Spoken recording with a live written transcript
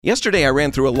Yesterday, I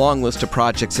ran through a long list of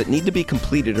projects that need to be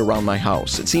completed around my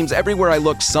house. It seems everywhere I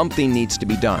look, something needs to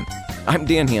be done. I'm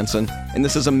Dan Hansen, and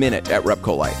this is a Minute at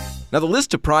Repco Light. Now, the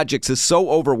list of projects is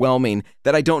so overwhelming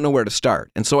that I don't know where to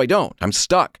start, and so I don't. I'm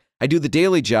stuck. I do the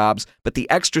daily jobs, but the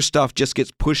extra stuff just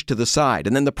gets pushed to the side,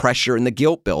 and then the pressure and the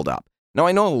guilt build up. Now,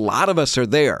 I know a lot of us are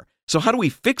there, so how do we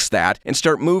fix that and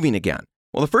start moving again?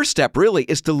 Well, the first step really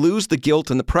is to lose the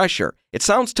guilt and the pressure. It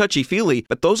sounds touchy-feely,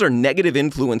 but those are negative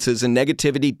influences, and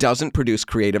negativity doesn't produce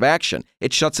creative action.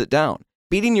 It shuts it down.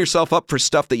 Beating yourself up for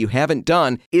stuff that you haven't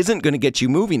done isn't going to get you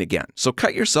moving again, so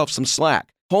cut yourself some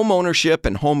slack. Home ownership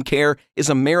and home care is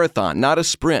a marathon, not a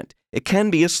sprint. It can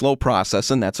be a slow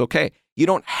process, and that's okay. You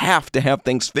don't have to have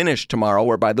things finished tomorrow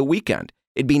or by the weekend.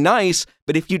 It'd be nice,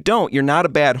 but if you don't, you're not a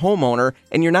bad homeowner,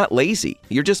 and you're not lazy.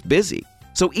 You're just busy.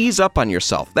 So ease up on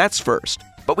yourself, that's first.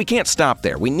 But we can't stop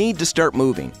there. We need to start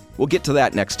moving. We'll get to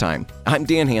that next time. I'm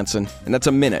Dan Hansen, and that's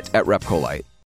a Minute at Repco Light.